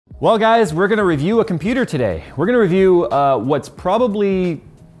Well guys, we're gonna review a computer today. We're gonna review what's probably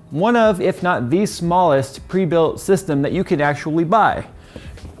one of, if not the smallest pre-built system that you can actually buy.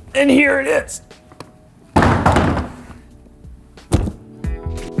 And here it is.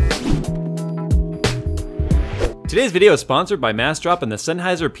 Today's video is sponsored by Massdrop and the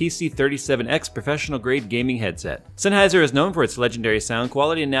Sennheiser PC37X professional grade gaming headset. Sennheiser is known for its legendary sound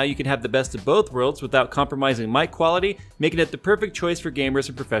quality, and now you can have the best of both worlds without compromising mic quality, making it the perfect choice for gamers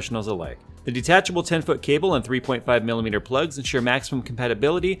and professionals alike. The detachable 10-foot cable and 3.5mm plugs ensure maximum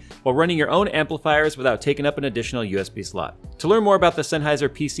compatibility while running your own amplifiers without taking up an additional USB slot. To learn more about the Sennheiser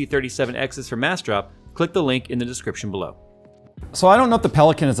PC37Xs from Massdrop, click the link in the description below. So I don't know if the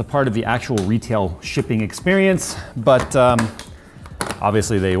Pelican is a part of the actual retail shipping experience, but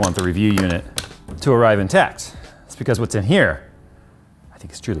obviously they want the review unit to arrive intact. It's because what's in here, I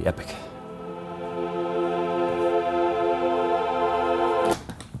think is truly epic.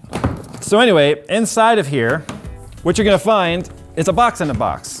 So anyway, inside of here, what you're gonna find is a box in a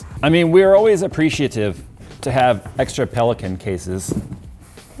box. I mean, we're always appreciative to have extra Pelican cases.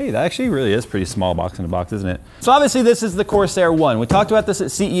 Hey, that actually really is pretty small box in a box, isn't it? So obviously this is the Corsair One. We talked about this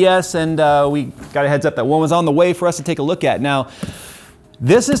at CES and we got a heads up that one was on the way for us to take a look at. Now,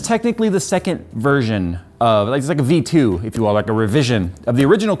 this is technically the second version of, it's like a V2, if you will, like a revision of the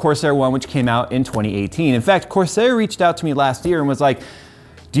original Corsair One, which came out in 2018. In fact, Corsair reached out to me last year and was like,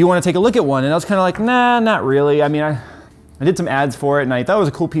 do you want to take a look at one? And I was kind of like, nah, not really. I mean, I did some ads for it and I thought it was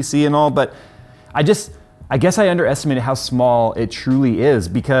a cool PC and all, but I guess I underestimated how small it truly is,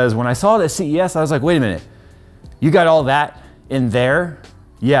 because when I saw it at CES, I was like, wait a minute, you got all that in there?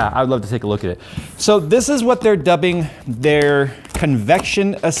 Yeah, I would love to take a look at it. So this is what they're dubbing their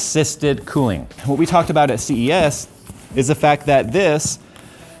convection assisted cooling. What we talked about at CES is the fact that this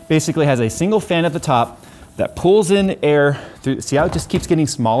basically has a single fan at the top that pulls in air through, see how it just keeps getting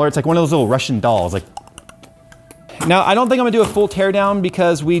smaller? It's like one of those little Russian dolls, like. Now, I don't think I'm gonna do a full teardown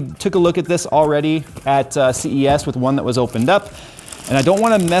because we took a look at this already at CES with one that was opened up. And I don't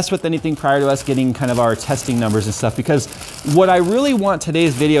wanna mess with anything prior to us getting kind of our testing numbers and stuff, because what I really want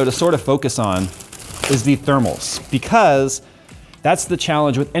today's video to sort of focus on is the thermals, because that's the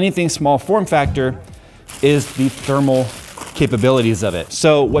challenge with anything small form factor, is the thermal capabilities of it.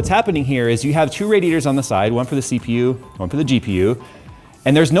 So what's happening here is you have two radiators on the side, one for the CPU, one for the GPU,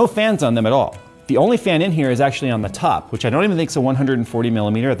 and there's no fans on them at all. The only fan in here is actually on the top, which I don't even think is a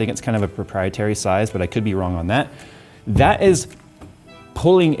 140mm. I think it's kind of a proprietary size, but I could be wrong on that. That is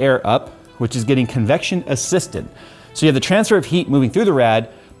pulling air up, which is getting convection assisted. So you have the transfer of heat moving through the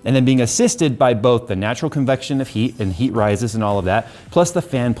rad and then being assisted by both the natural convection of heat and heat rises and all of that, plus the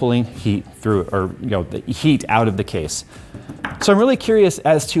fan pulling heat through, or the heat out of the case. So I'm really curious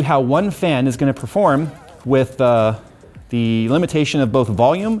as to how one fan is going to perform with the limitation of both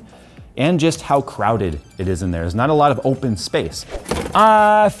volume and just how crowded it is in there. There's not a lot of open space.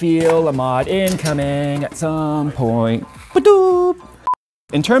 I feel a mod incoming at some point. Ba-doop.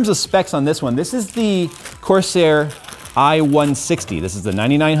 In terms of specs on this one, this is the Corsair i160. This is the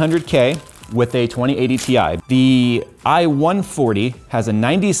 9900K with a 2080 Ti. The i140 has a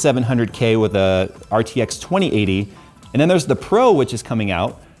 9700K with a RTX 2080. And then there's the Pro, which is coming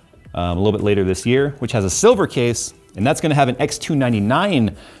out a little bit later this year, which has a silver case, and that's gonna have an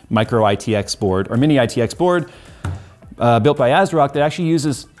X299 micro ITX board, or mini ITX board, built by ASRock, that actually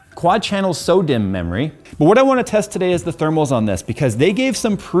uses quad channel SODIMM memory. But what I wanna test today is the thermals on this, because they gave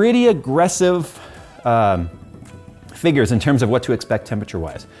some pretty aggressive figures in terms of what to expect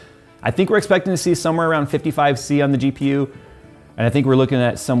temperature-wise. I think we're expecting to see somewhere around 55°C on the GPU, and I think we're looking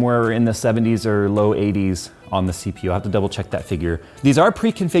at somewhere in the 70s or low 80s on the CPU. I'll have to double check that figure. These are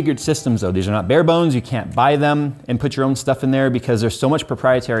pre-configured systems though. These are not bare bones. You can't buy them and put your own stuff in there because there's so much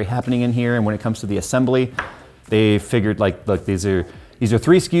proprietary happening in here. And when it comes to the assembly, they figured like, look, these are 3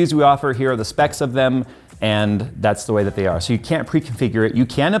 SKUs we offer. Here are the specs of them. And that's the way that they are. So you can't pre-configure it. You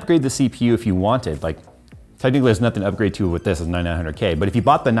can upgrade the CPU if you wanted. Like technically there's nothing to upgrade to with this as 9900K. But if you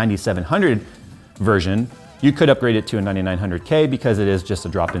bought the 9700 version, you could upgrade it to a 9900K because it is just a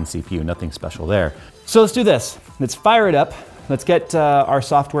drop-in CPU, nothing special there. So let's do this. Let's fire it up. Let's get our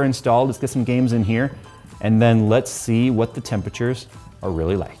software installed. Let's get some games in here. And then let's see what the temperatures are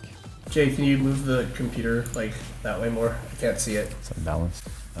really like. Jay, can you move the computer like that way more? I can't see it. It's unbalanced.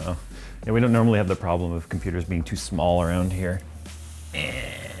 Uh-oh. Yeah, we don't normally have the problem of computers being too small around here.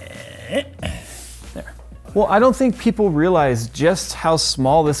 There. Well, I don't think people realize just how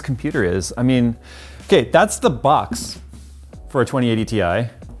small this computer is. I mean, okay, that's the box for a 2080 Ti,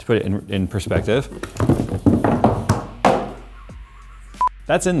 to put it in perspective.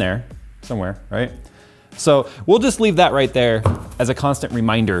 That's in there somewhere, right? So we'll just leave that right there as a constant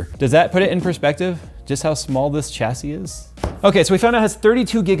reminder. Does that put it in perspective? Just how small this chassis is? Okay, so we found out it has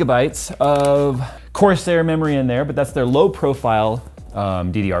 32 gigabytes of Corsair memory in there, but that's their low profile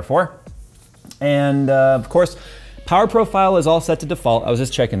DDR4. And of course, power profile is all set to default. I was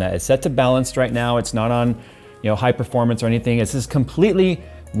just checking that. It's set to balanced right now. It's not on, high performance or anything. It's just completely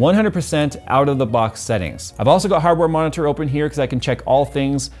 100% out of the box settings. I've also got hardware monitor open here because I can check all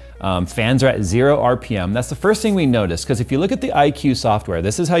things. Fans are at 0 RPM. That's the first thing we notice, because if you look at the iQ software,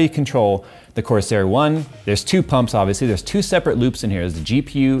 this is how you control the Corsair One. There's two pumps, obviously. There's two separate loops in here. There's the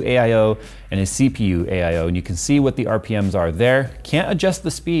GPU AIO and a CPU AIO, and you can see what the RPMs are there. Can't adjust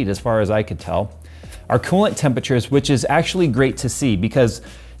the speed as far as I could tell. Our coolant temperatures, which is actually great to see, because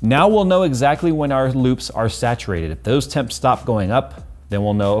now we'll know exactly when our loops are saturated. If those temps stop going up, then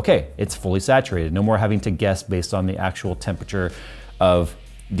we'll know, okay, it's fully saturated. No more having to guess based on the actual temperature of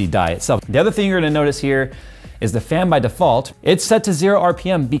the die itself. The other thing you're gonna notice here is the fan by default. It's set to 0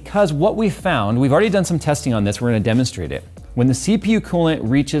 RPM because what we found, we've already done some testing on this, we're gonna demonstrate it. When the CPU coolant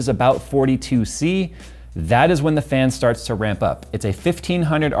reaches about 42 C, that is when the fan starts to ramp up. It's a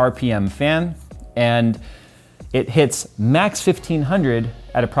 1500 RPM fan, and it hits max 1500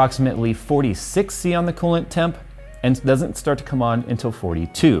 at approximately 46 C on the coolant temp, and doesn't start to come on until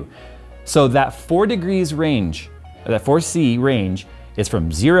 42. So that 4 degrees range, that 4 C range, is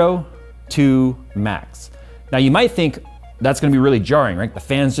from 0 to max. Now you might think that's gonna be really jarring, right? The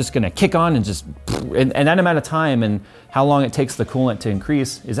fan's just gonna kick on and just, and that amount of time and how long it takes the coolant to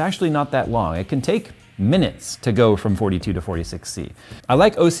increase is actually not that long. It can take minutes to go from 42 to 46 C. I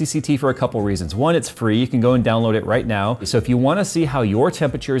like OCCT for a couple reasons. One, it's free. You can go and download it right now. So if you want to see how your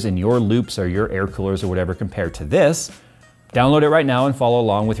temperatures in your loops or your air coolers or whatever compare to this, download it right now and follow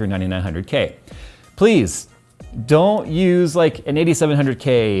along with your 9900K. Please don't use like an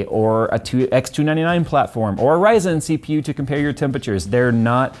 8700K or a X299 platform or a Ryzen CPU to compare your temperatures. They're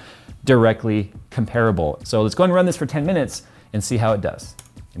not directly comparable. So let's go and run this for 10 minutes and see how it does.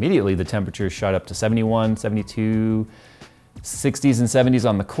 Immediately, the temperature shot up to 71, 72, 60s and 70s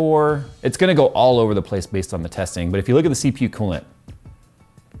on the core. It's gonna go all over the place based on the testing, but if you look at the CPU coolant,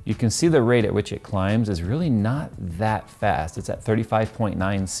 you can see the rate at which it climbs is really not that fast. It's at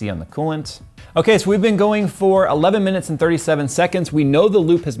 35.9 C on the coolant. Okay, so we've been going for 11 minutes and 37 seconds. We know the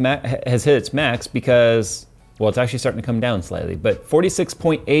loop has hit its max because, well, it's actually starting to come down slightly, but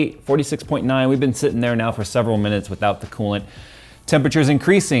 46.8, 46.9, we've been sitting there now for several minutes without the coolant. Temperature's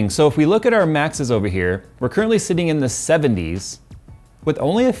increasing. So if we look at our maxes over here, we're currently sitting in the 70s with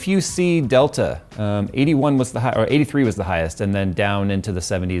only a few C delta. 81 was the high, or 83 was the highest, and then down into the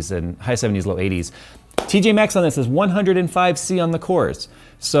 70s and high 70s, low 80s. TJ max on this is 105 C on the cores.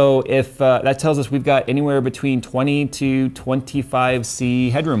 So if that tells us we've got anywhere between 20 to 25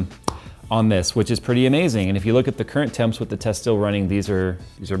 C headroom on this, which is pretty amazing. And if you look at the current temps with the test still running, these are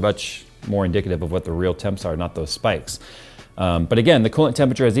much more indicative of what the real temps are, not those spikes. But again, the coolant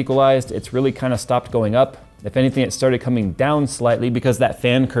temperature has equalized. It's really kind of stopped going up. If anything, it started coming down slightly because that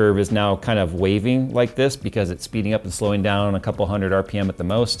fan curve is now kind of waving like this because it's speeding up and slowing down a couple hundred RPM at the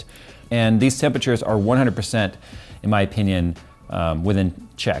most. And these temperatures are 100%, in my opinion, within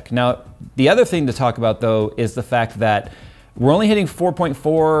check. Now, the other thing to talk about though is the fact that we're only hitting 4.4,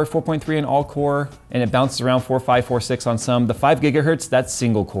 4.3 in all core, and it bounces around 4.5, 4.6 on some. The 5 gigahertz, that's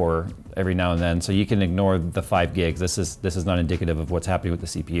single core every now and then, so you can ignore the 5 gigs. This is not indicative of what's happening with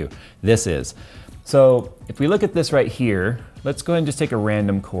the CPU. This is. So if we look at this right here, let's go ahead and just take a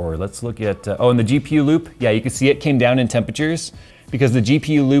random core. Let's look at, oh, and the GPU loop, yeah, you can see it came down in temperatures because the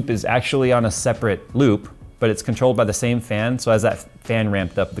GPU loop is actually on a separate loop, but it's controlled by the same fan. So as that fan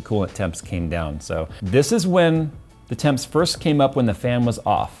ramped up, the coolant temps came down. So this is when the temps first came up when the fan was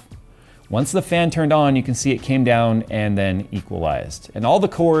off. Once the fan turned on, you can see it came down and then equalized. And all the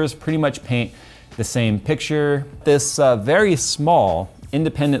cores pretty much paint the same picture. This very small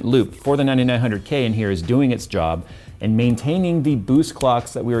independent loop for the 9900K in here is doing its job and maintaining the boost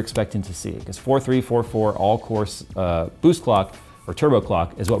clocks that we were expecting to see. Because 4.3, 4.4 all core boost clock or turbo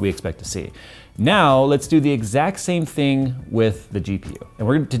clock is what we expect to see. Now let's do the exact same thing with the GPU.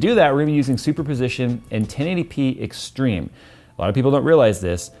 And to do that, we're gonna be using superposition and 1080p extreme. A lot of people don't realize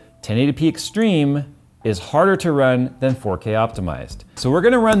this. 1080p extreme is harder to run than 4K optimized. So we're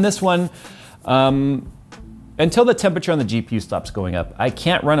gonna run this one until the temperature on the GPU stops going up. I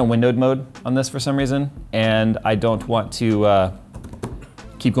can't run a windowed mode on this for some reason, and I don't want to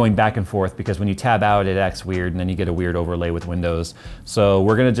keep going back and forth because when you tab out, it acts weird and then you get a weird overlay with Windows. So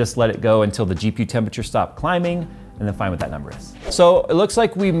we're gonna just let it go until the GPU temperature stops climbing and then find what that number is. So it looks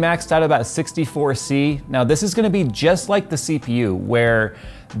like we maxed out about 64 C. Now this is gonna be just like the CPU where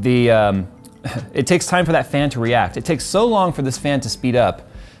the it takes time for that fan to react. It takes so long for this fan to speed up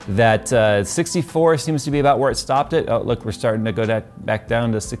that 64 seems to be about where it stopped it. Oh, look, we're starting to go back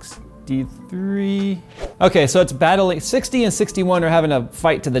down to 63. Okay, so it's battling. 60 and 61 are having a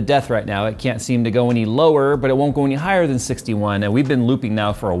fight to the death right now. It can't seem to go any lower, but it won't go any higher than 61. And we've been looping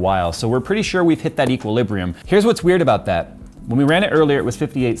now for a while, so we're pretty sure we've hit that equilibrium. Here's what's weird about that. When we ran it earlier, it was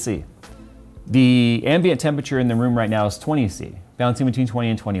 58C. The ambient temperature in the room right now is 20C, bouncing between 20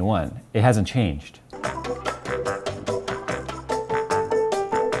 and 21. It hasn't changed.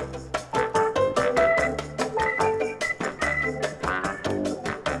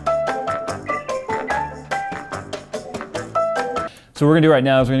 So what we're gonna do right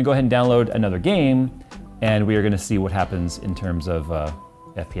now is we're gonna go ahead and download another game, and we are gonna see what happens in terms of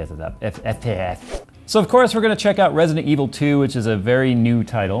FPS. So of course we're gonna check out Resident Evil 2, which is a very new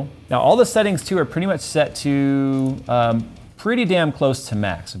title. Now all the settings too are pretty much set to pretty damn close to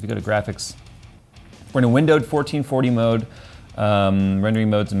max. If you go to graphics, we're in a windowed 1440 mode, rendering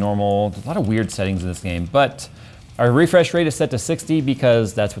mode's normal. There's a lot of weird settings in this game, but our refresh rate is set to 60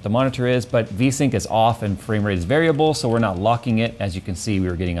 because that's what the monitor is, but VSync is off and frame rate is variable, so we're not locking it. As you can see, we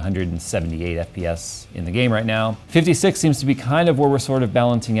were getting 178 FPS in the game right now. 56 seems to be kind of where we're sort of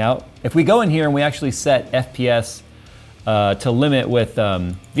balancing out. If we go in here and we actually set FPS to limit with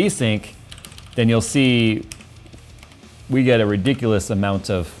VSync, then you'll see we get a ridiculous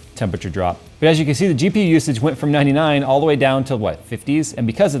amount of temperature drop. But as you can see, the GPU usage went from 99 all the way down to what, 50s? And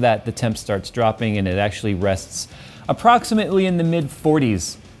because of that, the temp starts dropping and it actually rests approximately in the mid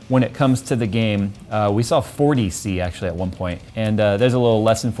 40s when it comes to the game. We saw 40C actually at one point. And there's a little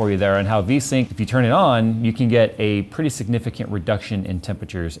lesson for you there on how VSync, if you turn it on, you can get a pretty significant reduction in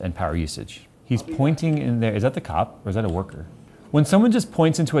temperatures and power usage. He's pointing in there. Is that the cop or is that a worker? When someone just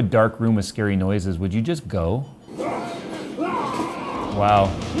points into a dark room with scary noises, would you just go?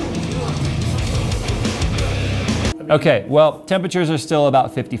 Wow. Okay, well, temperatures are still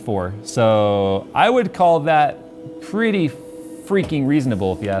about 54, so I would call that pretty freaking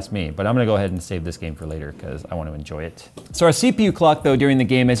reasonable if you ask me, but I'm gonna go ahead and save this game for later because I want to enjoy it. So our CPU clock though during the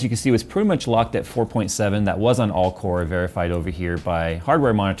game, as you can see, was pretty much locked at 4.7. That was on all core, verified over here by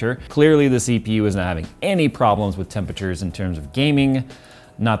Hardware Monitor. Clearly the CPU is not having any problems with temperatures in terms of gaming,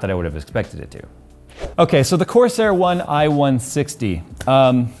 not that I would have expected it to. Okay, so the Corsair One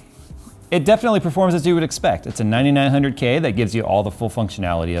i160. It definitely performs as you would expect. It's a 9900K that gives you all the full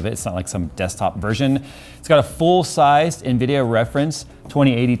functionality of it. It's not like some desktop version. It's got a full-sized NVIDIA reference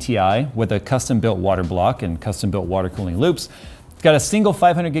 2080 Ti with a custom-built water block and custom-built water cooling loops. It's got a single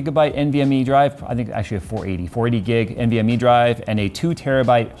 500 gigabyte NVMe drive, I think actually a 480 gig NVMe drive, and a 2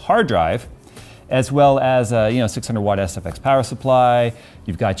 terabyte hard drive, as well as 600 watt SFX power supply.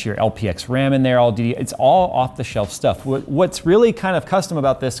 You've got your LPX RAM in there, it's all off the shelf stuff. What's really kind of custom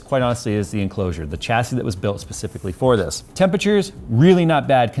about this, quite honestly, is the enclosure, the chassis that was built specifically for this. Temperatures, really not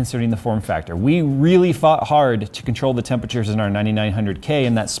bad considering the form factor. We really fought hard to control the temperatures in our 9900K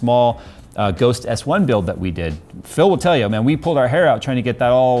in that small Ghost S1 build that we did. Phil will tell you, man, we pulled our hair out trying to get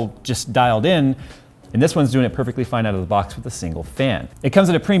that all just dialed in. And this one's doing it perfectly fine out of the box with a single fan. It comes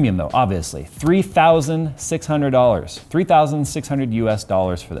at a premium though, obviously. $3,600, $3,600 US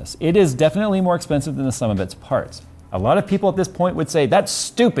dollars for this. It is definitely more expensive than the sum of its parts. A lot of people at this point would say, that's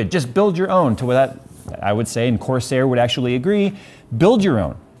stupid, just build your own. To that, I would say, and Corsair would actually agree, build your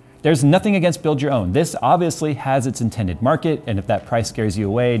own. There's nothing against build your own. This obviously has its intended market, and if that price scares you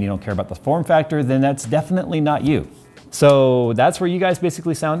away and you don't care about the form factor, then that's definitely not you. So that's where you guys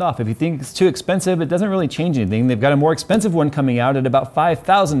basically sound off. If you think it's too expensive, it doesn't really change anything. They've got a more expensive one coming out at about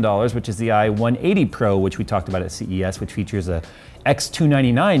 $5,000, which is the i180 Pro, which we talked about at CES, which features a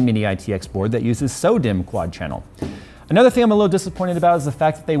X299 mini ITX board that uses SODIMM quad channel. Another thing I'm a little disappointed about is the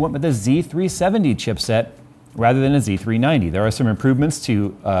fact that they went with the Z370 chipset rather than a Z390. There are some improvements to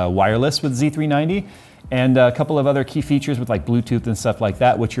wireless with Z390 and a couple of other key features with like Bluetooth and stuff like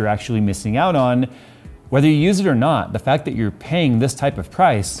that, which you're actually missing out on. Whether you use it or not, the fact that you're paying this type of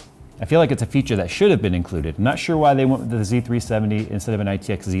price, I feel like it's a feature that should have been included. I'm not sure why they went with the Z370 instead of an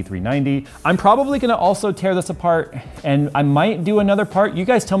ITX Z390. I'm probably gonna also tear this apart, and I might do another part. You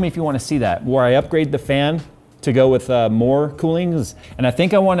guys tell me if you wanna see that, where I upgrade the fan to go with more cooling. And I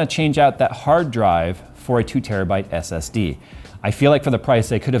think I wanna change out that hard drive for a 2 terabyte SSD. I feel like for the price,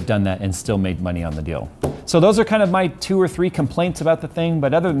 they could have done that and still made money on the deal. So those are kind of my 2 or 3 complaints about the thing,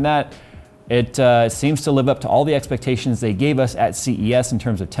 but other than that, it seems to live up to all the expectations they gave us at CES in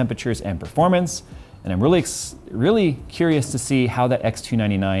terms of temperatures and performance. And I'm really curious to see how that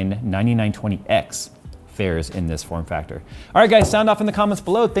X299 9920X fares in this form factor. All right, guys, sound off in the comments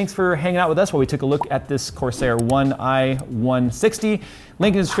below. Thanks for hanging out with us while we took a look at this Corsair One i160.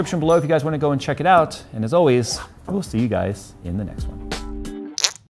 Link in the description below if you guys want to go and check it out. And as always, we'll see you guys in the next one.